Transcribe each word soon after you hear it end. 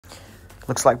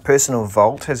Looks like Personal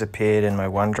Vault has appeared in my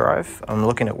OneDrive. I'm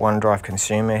looking at OneDrive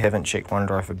Consumer, haven't checked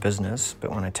OneDrive for Business,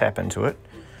 but when I tap into it,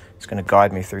 it's going to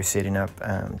guide me through setting up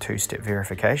two-step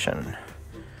verification.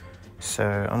 So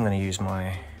I'm going to use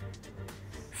my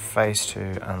face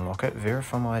to unlock it.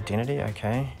 Verify my identity,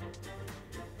 okay.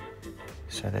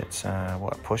 So that's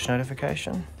what, push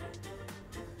notification?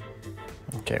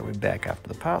 Okay, we're back up to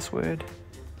the password.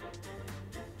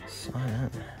 Sign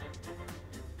in.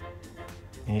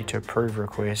 You need to approve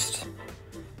request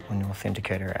on your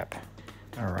Authenticator app.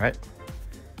 All right.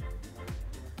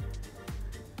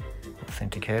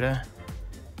 Authenticator.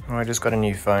 Oh, I just got a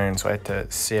new phone, so I had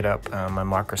to set up my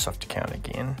Microsoft account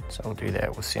again. So we'll do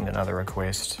that. We'll send another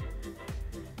request.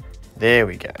 There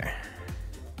we go.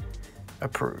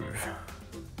 Approve.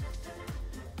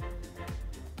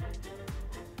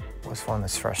 I always find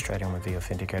this frustrating with the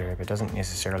Authenticator app. It doesn't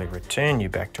necessarily return you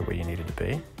back to where you needed to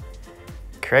be.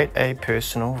 Create a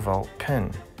personal vault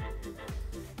PIN.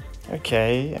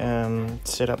 Okay,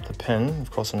 set up the PIN. Of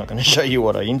course, I'm not going to show you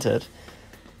what I entered,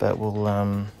 but we'll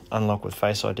unlock with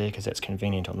Face ID because that's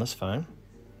convenient on this phone.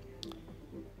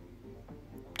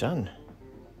 Done.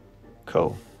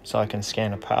 Cool. So I can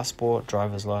scan a passport,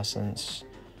 driver's license,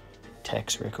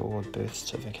 tax record, birth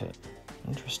certificate.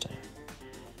 Interesting.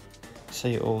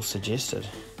 See all suggested.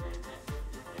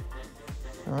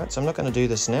 Alright, so I'm not going to do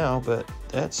this now, but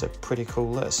that's a pretty cool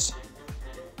list.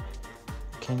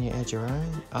 Can you add your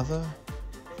own? Other?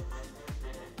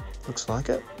 Looks like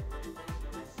it.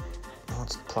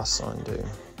 What's the plus sign do?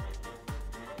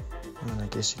 I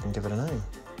guess you can give it a name.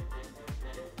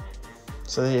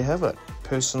 So there you have it,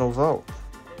 Personal Vault.